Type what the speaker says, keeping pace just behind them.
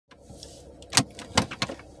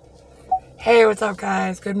Hey, what's up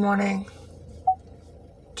guys? Good morning.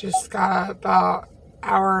 Just got up about an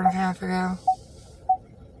hour and a half ago.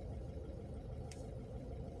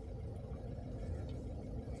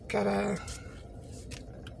 Gotta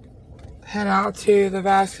head out to the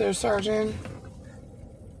vascular surgeon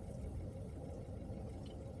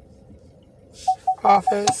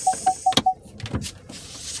office.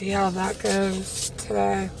 See how that goes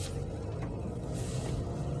today.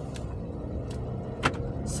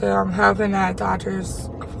 So I'm hoping that doctor's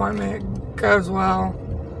appointment goes well.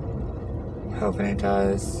 Hoping it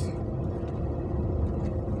does.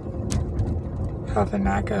 Hoping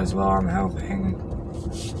that goes well, I'm hoping.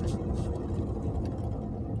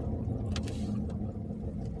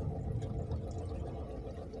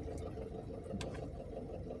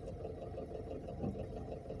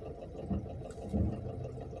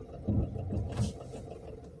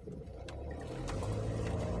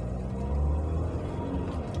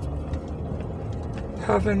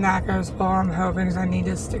 Hoping that goes well. I'm hoping because I need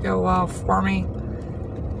this to go well for me.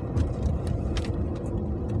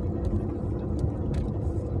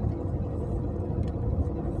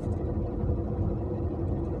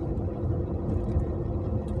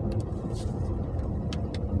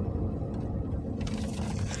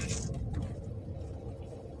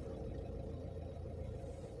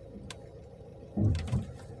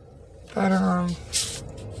 But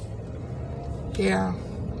yeah.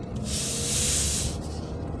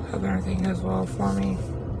 Hope everything goes well for me.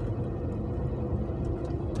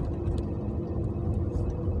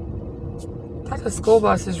 I thought the school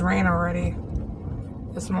buses ran already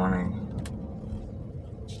this morning.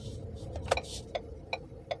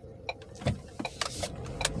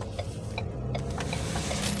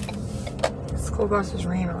 The school buses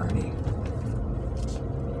ran already.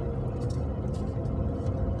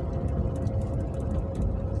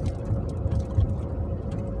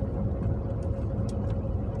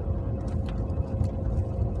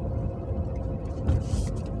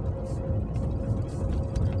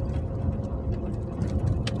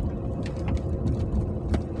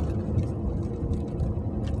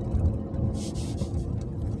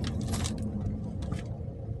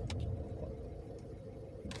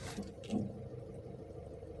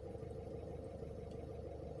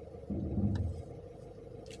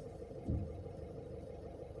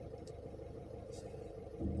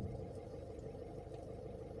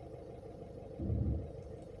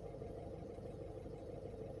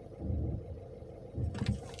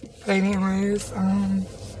 But anyways,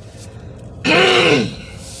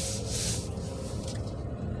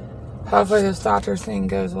 hopefully this doctor's thing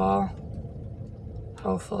goes well.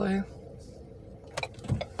 Hopefully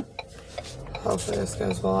this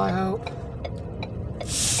goes well, I hope.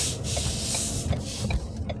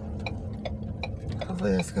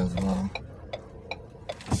 Hopefully this goes well.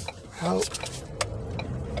 Hope.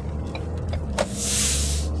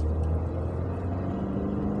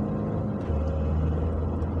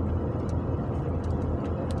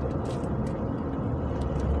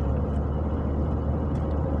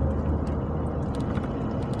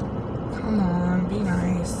 Come on, be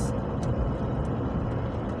nice.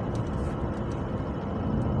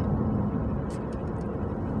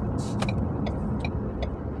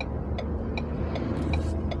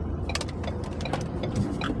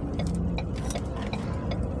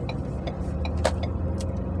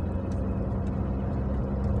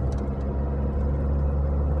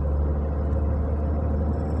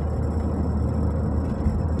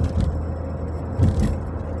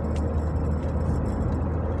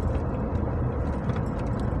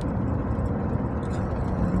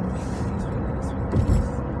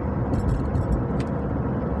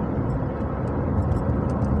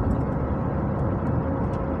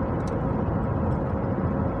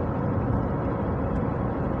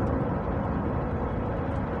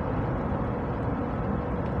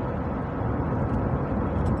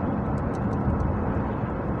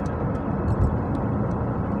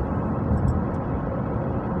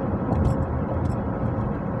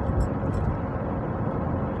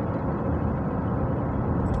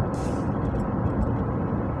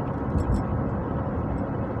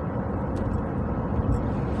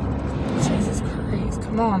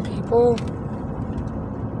 Come on, people.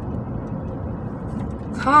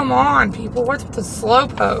 Come on, people. What's with the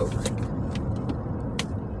slowpoke?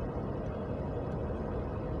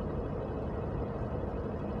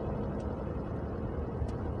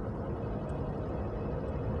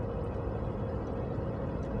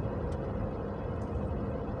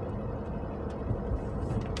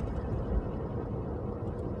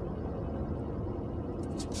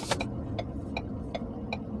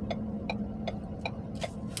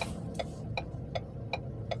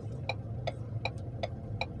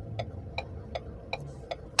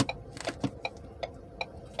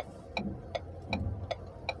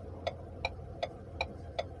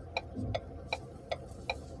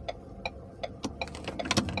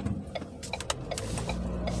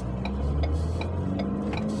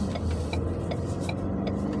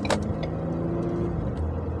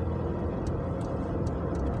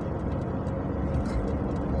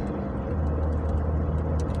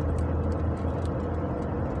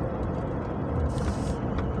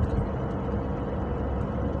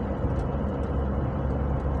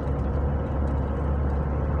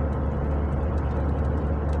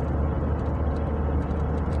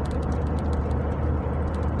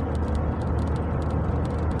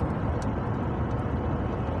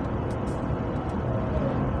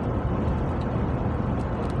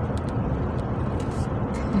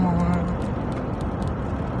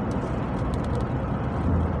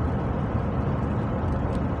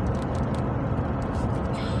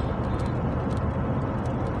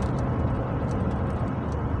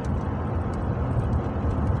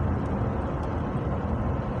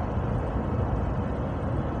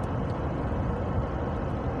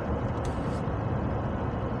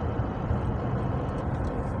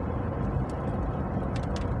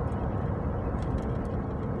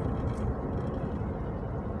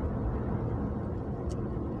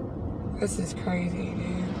 This is crazy,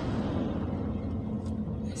 dude.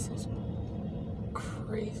 This is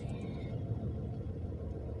crazy.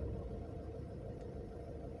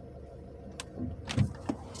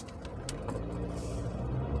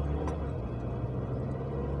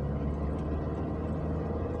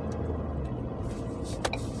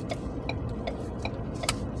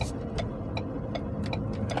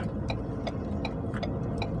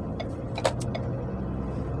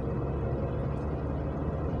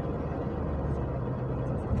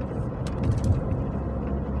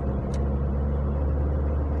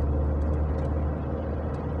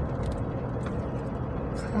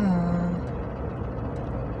 Come on.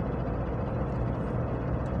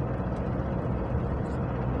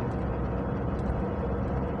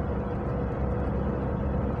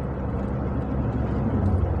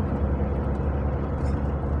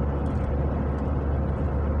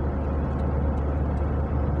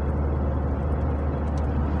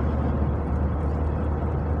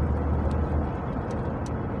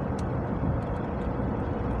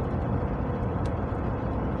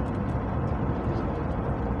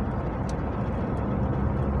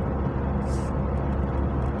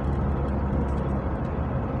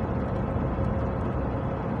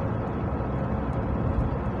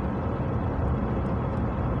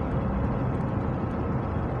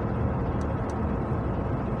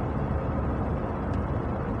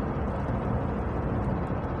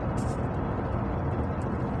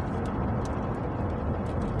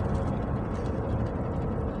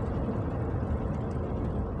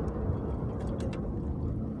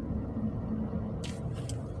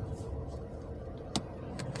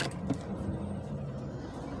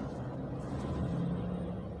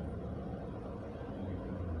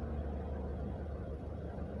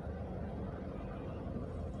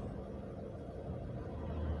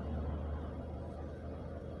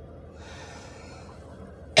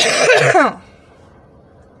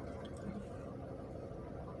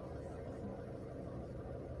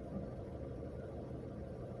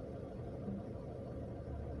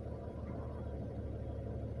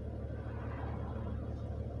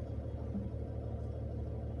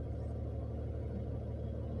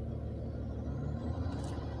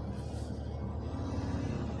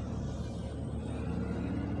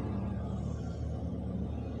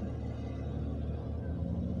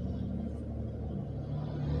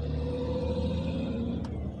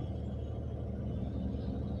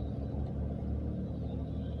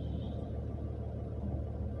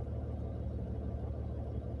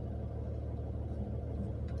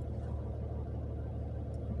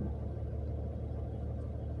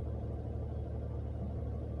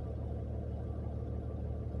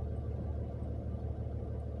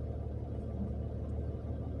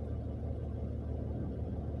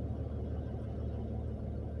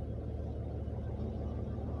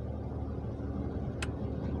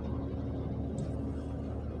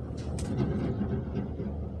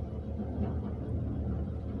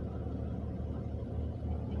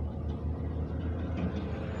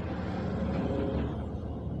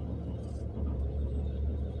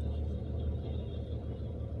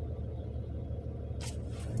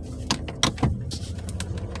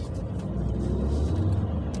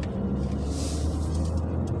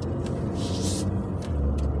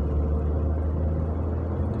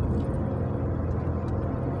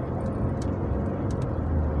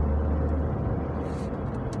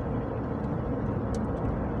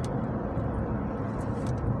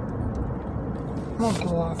 I'm gonna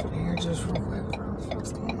pull off in here just real quick for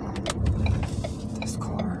what's going on with this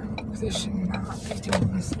car. Because it should not be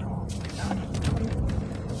doing this at all.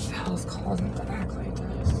 What the hell is causing it to act like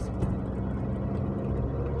this?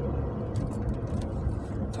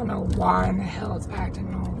 I don't know why in the hell it's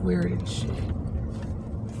acting all weird and shit.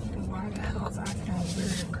 Why the hell it's acting all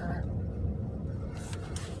weird and crap?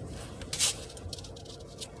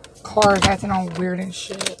 Car is acting all weird and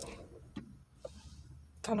shit.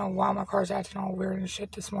 Don't know why my car's acting all weird and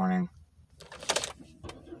shit this morning.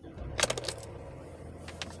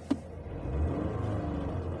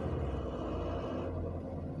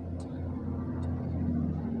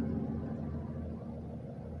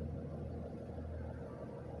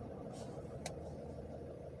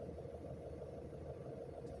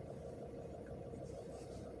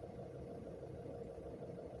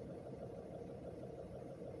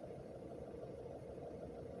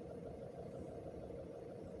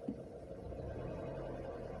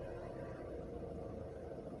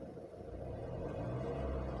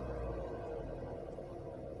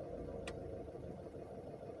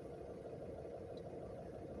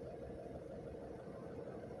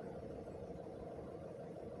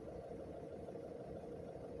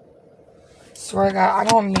 swear to God, I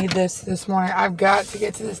don't need this morning. I've got to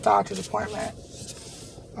get to this doctor's appointment.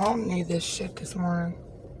 I don't need this shit this morning.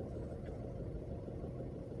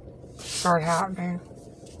 Start happening.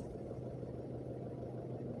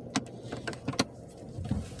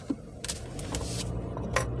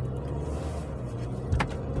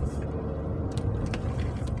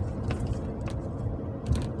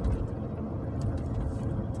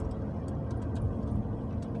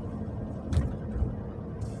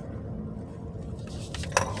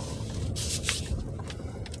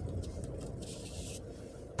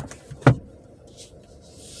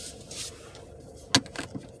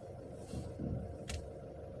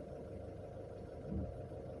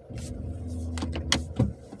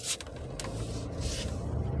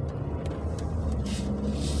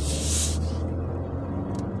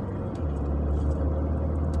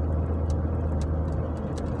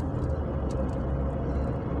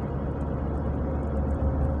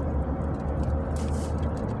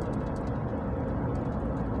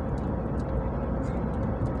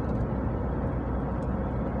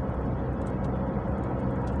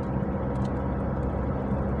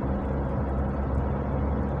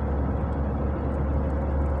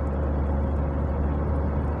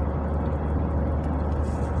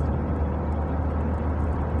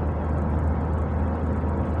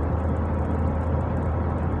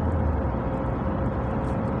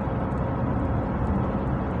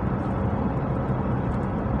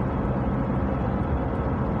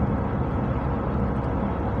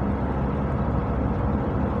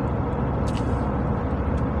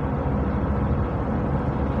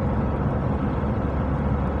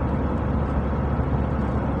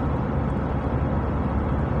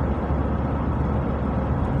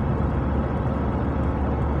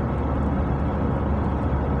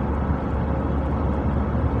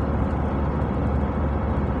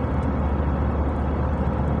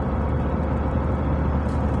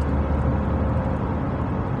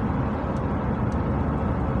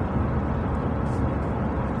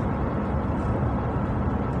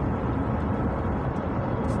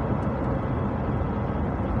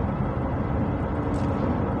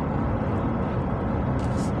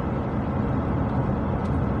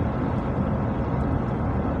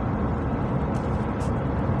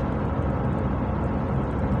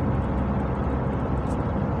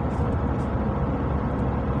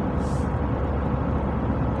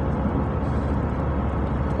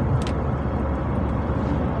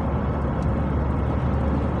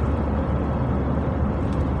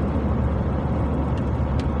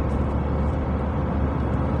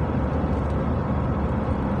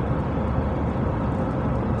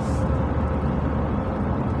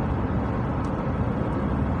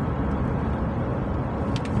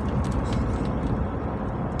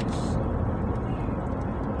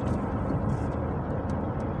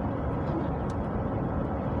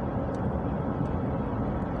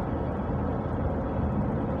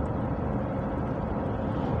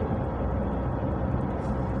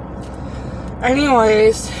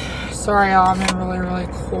 Anyways, sorry y'all, I'm been really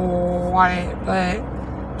quiet, but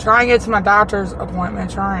trying to get to my doctor's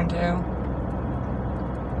appointment, trying to.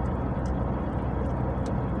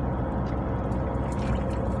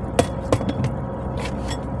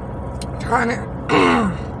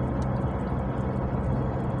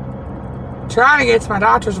 Trying to get to my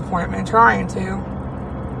doctor's appointment, trying to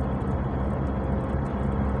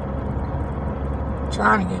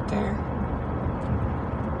get there.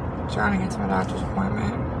 Trying to get to my doctor's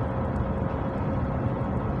appointment.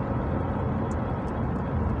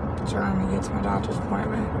 Trying to get to my doctor's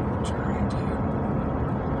appointment. Trying to.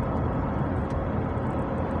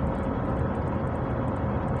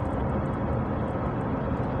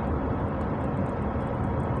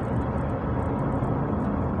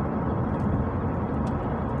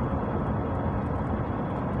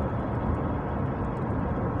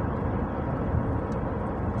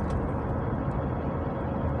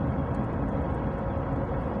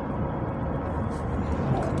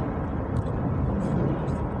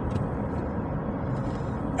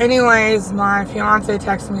 Anyways, my fiance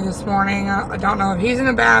texted me this morning. I don't know if he's in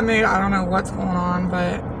a bad mood. I don't know what's going on,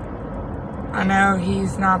 but I know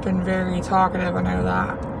he's not been very talkative. I know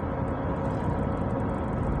that.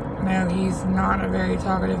 I know he's not in a very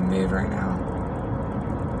talkative mood right now.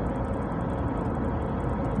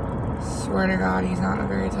 Swear to God, he's not in a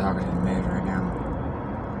very talkative mood right now.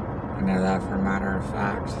 I know that for a matter of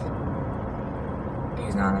fact.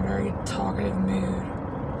 He's not in a very talkative mood.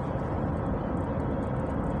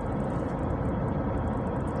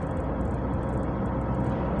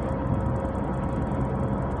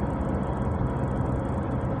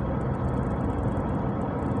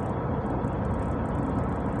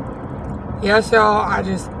 Yes, y'all, I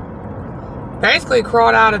just basically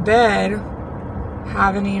crawled out of bed.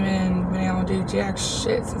 Haven't even been able to do jack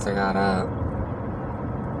shit since I got up.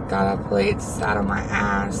 Got up late, sat on my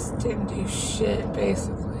ass, didn't do shit,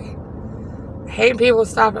 basically. I hate people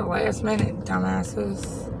stop at last minute,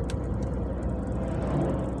 dumbasses.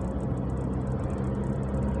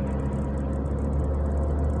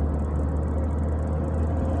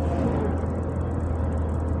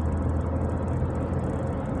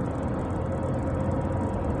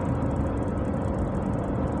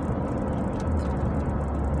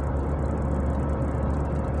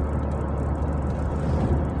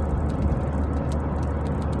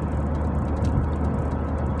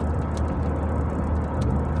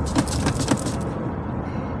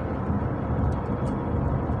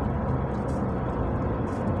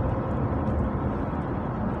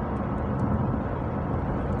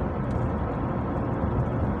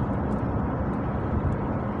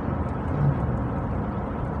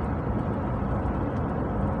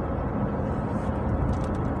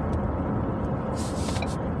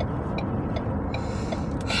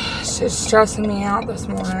 Shit's stressing me out this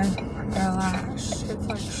morning. I know that. Shit's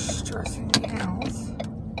like stressing me out.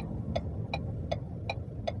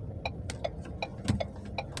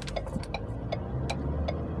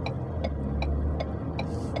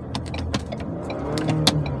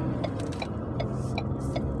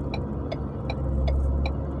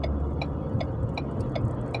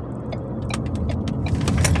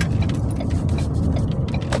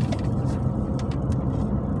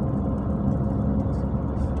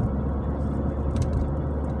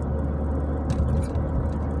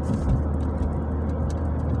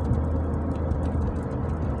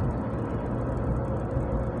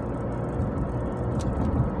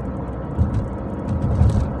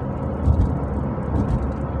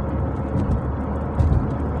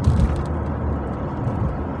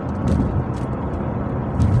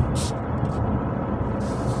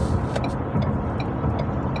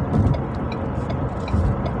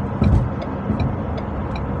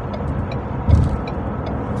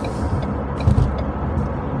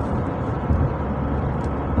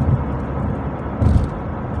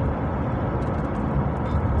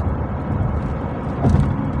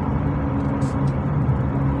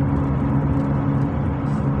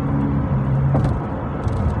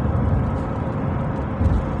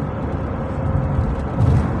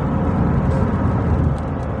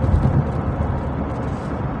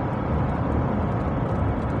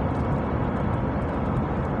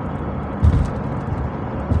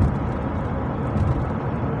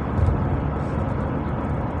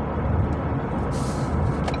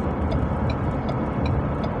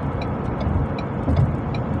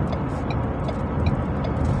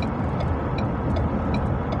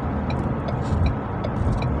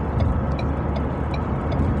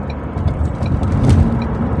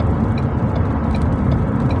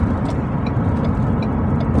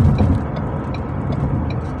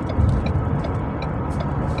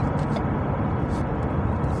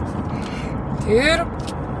 Dude.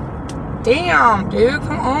 Damn, dude,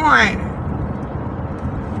 come on.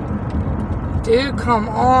 Dude, come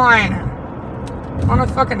on. On a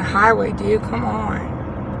fucking highway, dude, come on.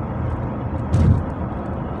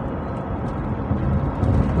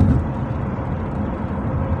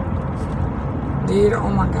 Dude, oh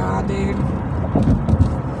my god, dude.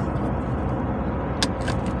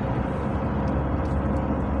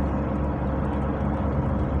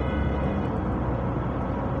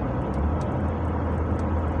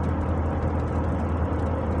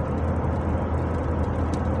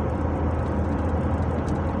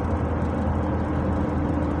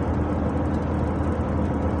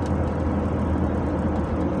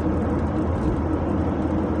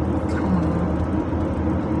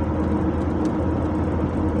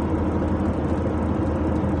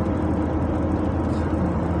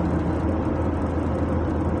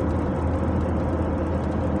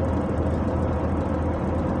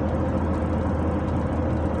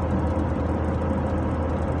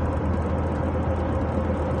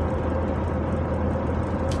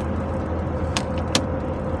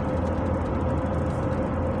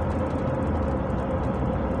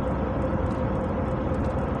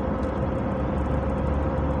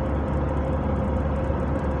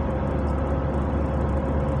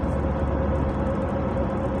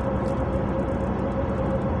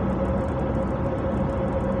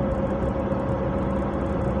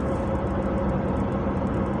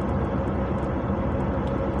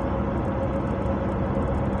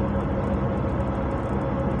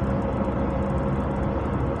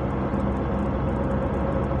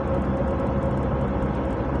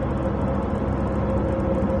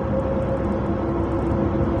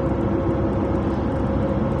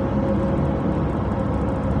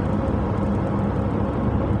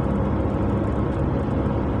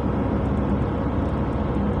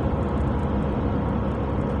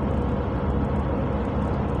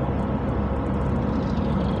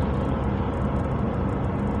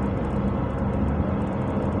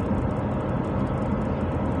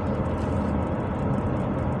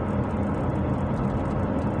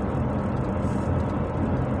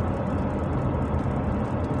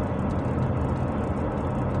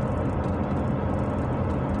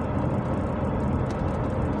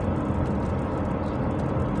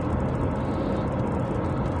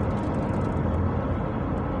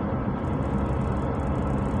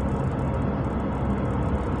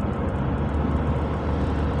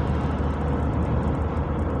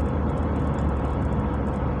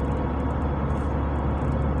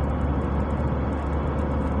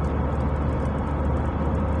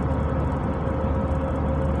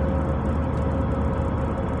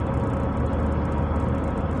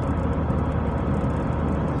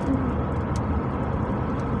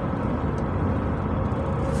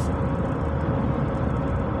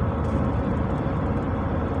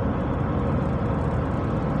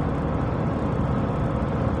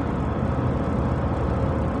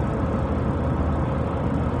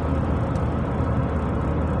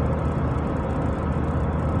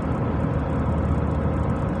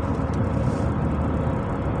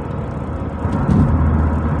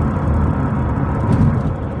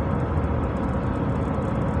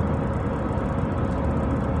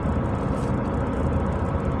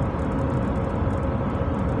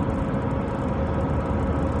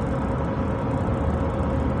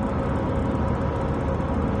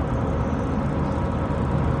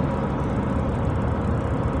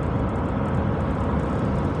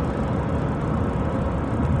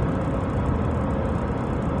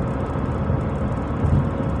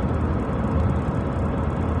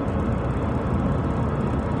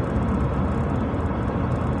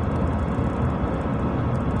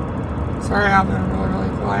 Sorry, I've been really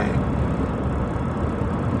quiet.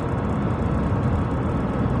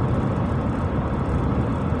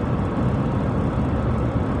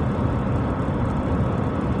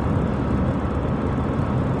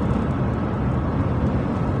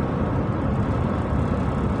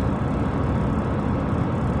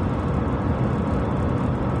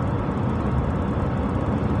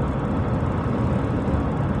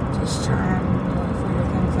 Just trying to figure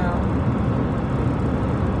things out.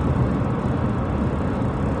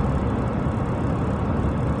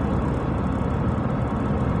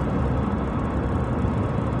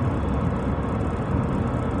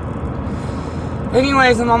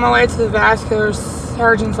 Anyways, I'm on my way to the vascular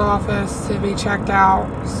surgeon's office to be checked out,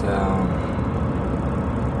 so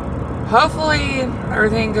hopefully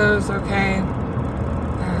everything goes okay. I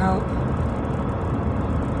hope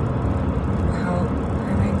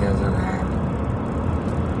everything goes okay.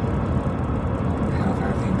 I hope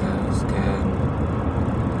everything goes good.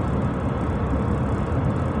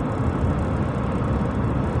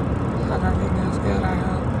 I hope everything goes good, I hope.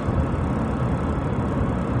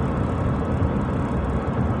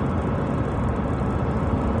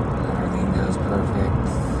 Perfect.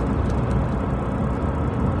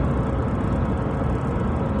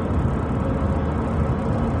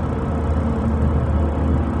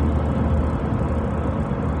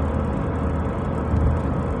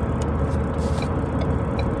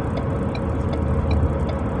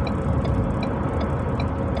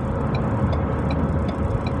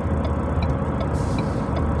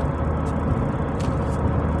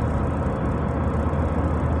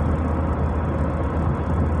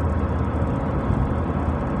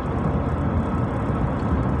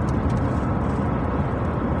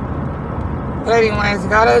 But anyways, I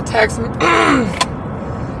got a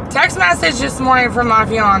text message this morning from my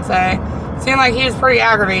fiance. Seemed like he was pretty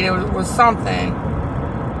aggravated with something.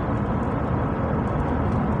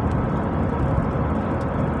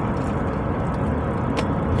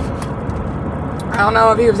 I don't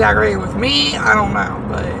know if he was aggravated with me. I don't know,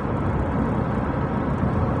 but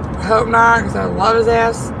I hope not, because I love his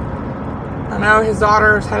ass. I know his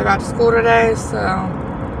daughter's headed back to school today, so.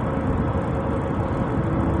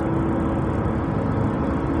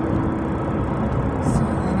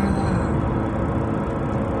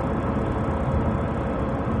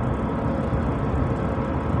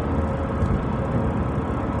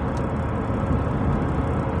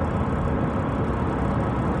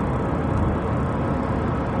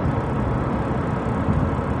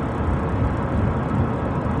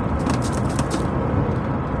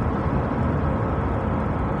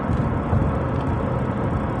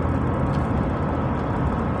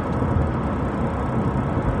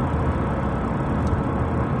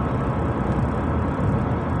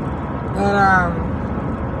 But,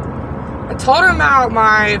 I told him about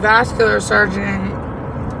my vascular surgeon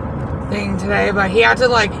thing today, but he had to,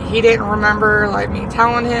 he didn't remember, me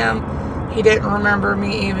telling him. He didn't remember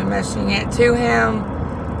me even mentioning it to him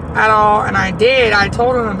at all, and I did. I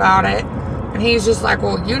told him about it, and he's just like,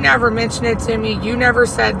 well, you never mentioned it to me. You never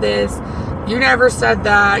said this. You never said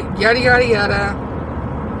that. Yada, yada, yada.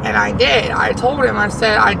 And I did. I told him, I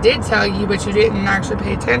said, I did tell you, but you didn't actually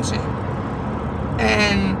pay attention.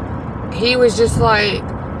 And he was just like,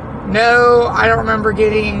 no, I don't remember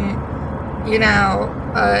getting,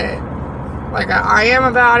 I am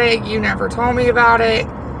about it. You never told me about it.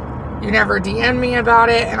 You never DM'd me about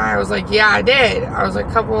it. And I was like, yeah, I did. I was like,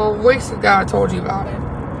 a couple of weeks ago, I told you about it.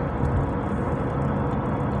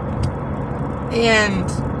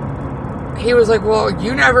 And he was like, well,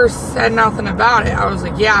 you never said nothing about it. I was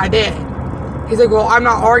like, yeah, I did. He's like, well, I'm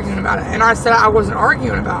not arguing about it. And I said I wasn't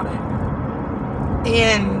arguing about it.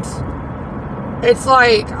 And it's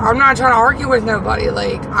like, I'm not trying to argue with nobody.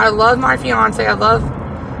 I love my fiance. I love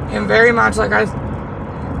him very much. I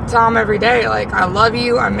tell him every day, I love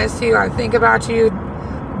you. I miss you. I think about you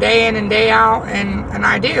day in and day out. And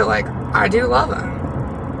I do. I do love him.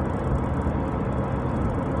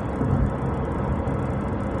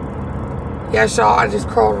 Yes, y'all, I just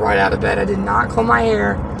crawled right out of bed. I did not comb my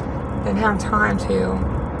hair. Didn't have time to.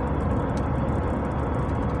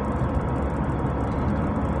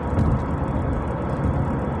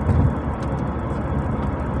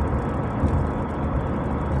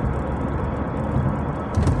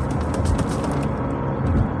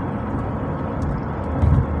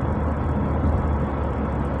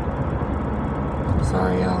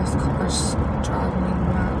 Sorry, y'all, this car's driving me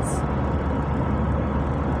nuts.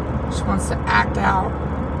 She wants to act out.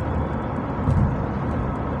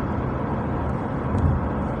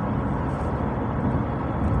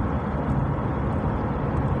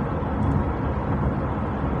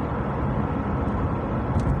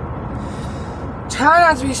 Try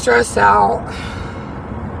not to be stressed out.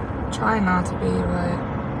 Try not to be, but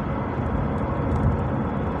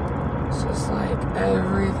it's just like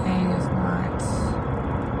everything is nuts.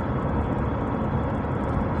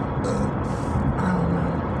 I don't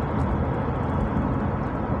know.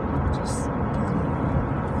 Just, I don't know.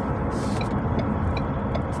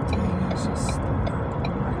 Dang, it's just.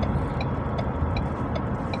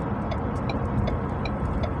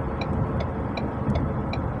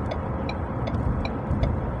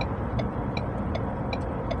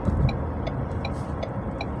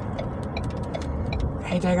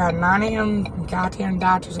 Hey, I got 9 a.m. goddamn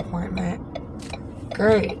doctor's appointment.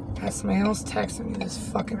 Great. That's somebody else texting me this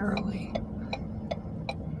fucking early.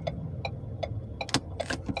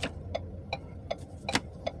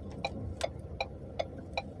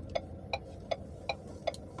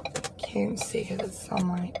 Can't even see because it's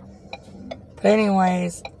sunlight. But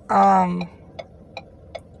anyways, coming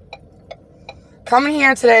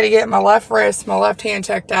here today to get my left wrist, my left hand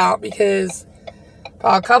checked out because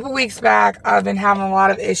a couple weeks back, I've been having a lot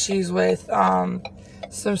of issues with some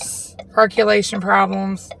circulation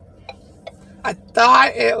problems. I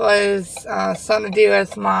thought it was something to do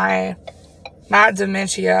with my, not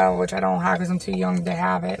dementia, which I don't have because I'm too young to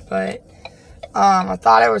have it, but I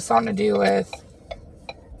thought it was something to do with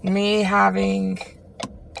me having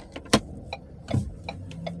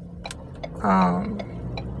what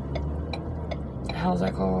the hell is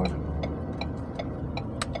that called?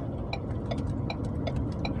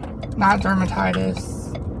 Not dermatitis.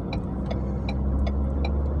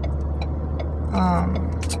 I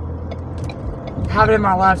have it in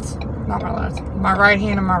my left, not my left, my right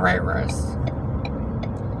hand and my right wrist.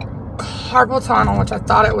 Carpal tunnel, which I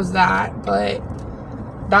thought it was that, but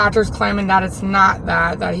doctor's claiming that it's not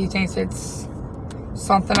that he thinks it's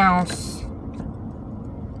something else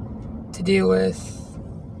to do with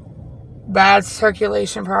bad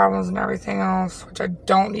circulation problems and everything else, which I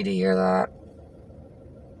don't need to hear that.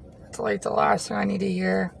 It's like the last thing I need to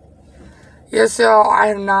hear. Yes, so I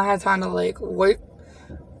have not had time to like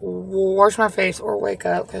wash my face or wake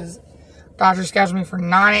up because doctor scheduled me for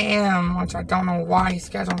 9 a.m. which I don't know why he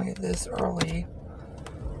scheduled me this early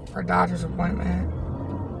for a doctor's appointment.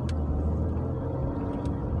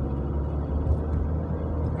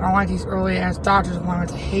 I don't like these early ass doctor's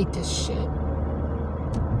appointments. I hate this shit.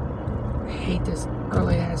 I hate this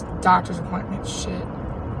early ass doctor's appointment shit.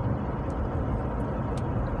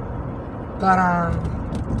 But,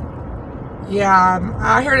 yeah, I'm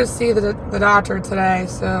out here to see the doctor today,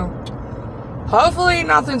 so hopefully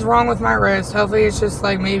nothing's wrong with my wrist. Hopefully it's just,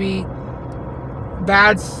 like, maybe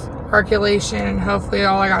bad circulation. Hopefully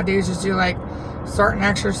all I gotta do is just do, like, certain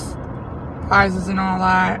exercises and all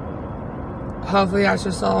that. Hopefully that's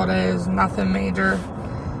just all it is. Nothing major.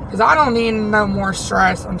 Because I don't need no more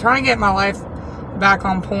stress. I'm trying to get my life back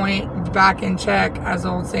on point, back in check, as the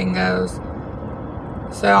old saying goes.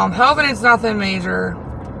 So I'm hoping it's nothing major.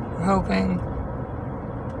 I'm hoping.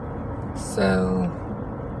 So.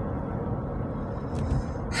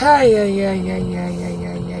 Hey,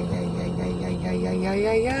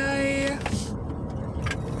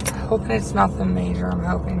 hoping it's nothing major. I'm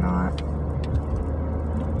hoping not.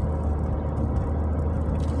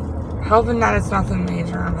 Hoping that it's nothing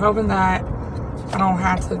major. I'm hoping that I don't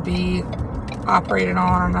have to be operated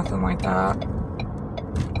on or nothing like that.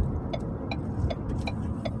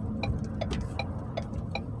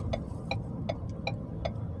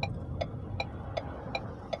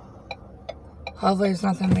 Hopefully it's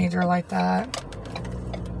nothing major like that.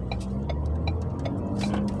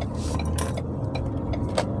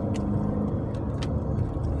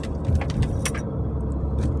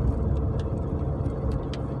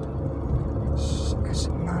 I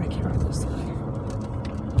should not have came out this way.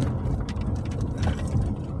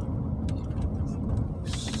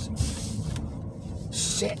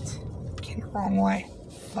 Shit. Came the wrong way.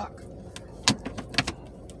 Fuck.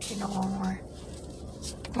 Came the wrong way.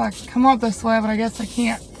 I can come up this way, but I guess I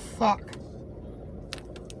can't. Fuck.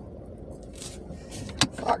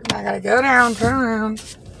 Fuck, now I gotta go down, turn around.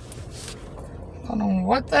 I don't know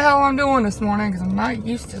what the hell I'm doing this morning because I'm not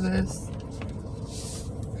used to this.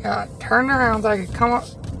 Gotta turn around so I could come up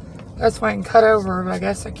this way and cut over, but I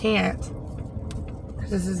guess I can't.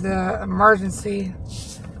 This is the emergency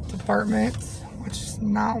department, which is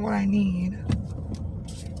not what I need.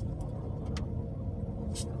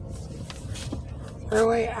 Is there a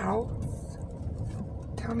way out?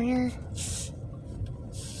 Down here?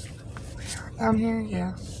 Down here?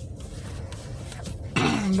 Yeah.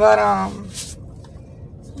 But,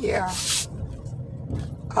 yeah.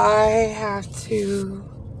 I have to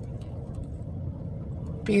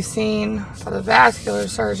be seen by the vascular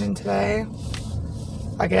surgeon today.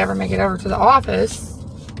 I could ever make it over to the office.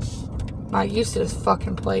 Not used to this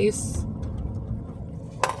fucking place.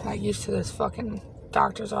 Not used to this fucking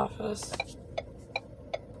doctor's office.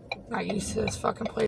 Not used to this fucking place.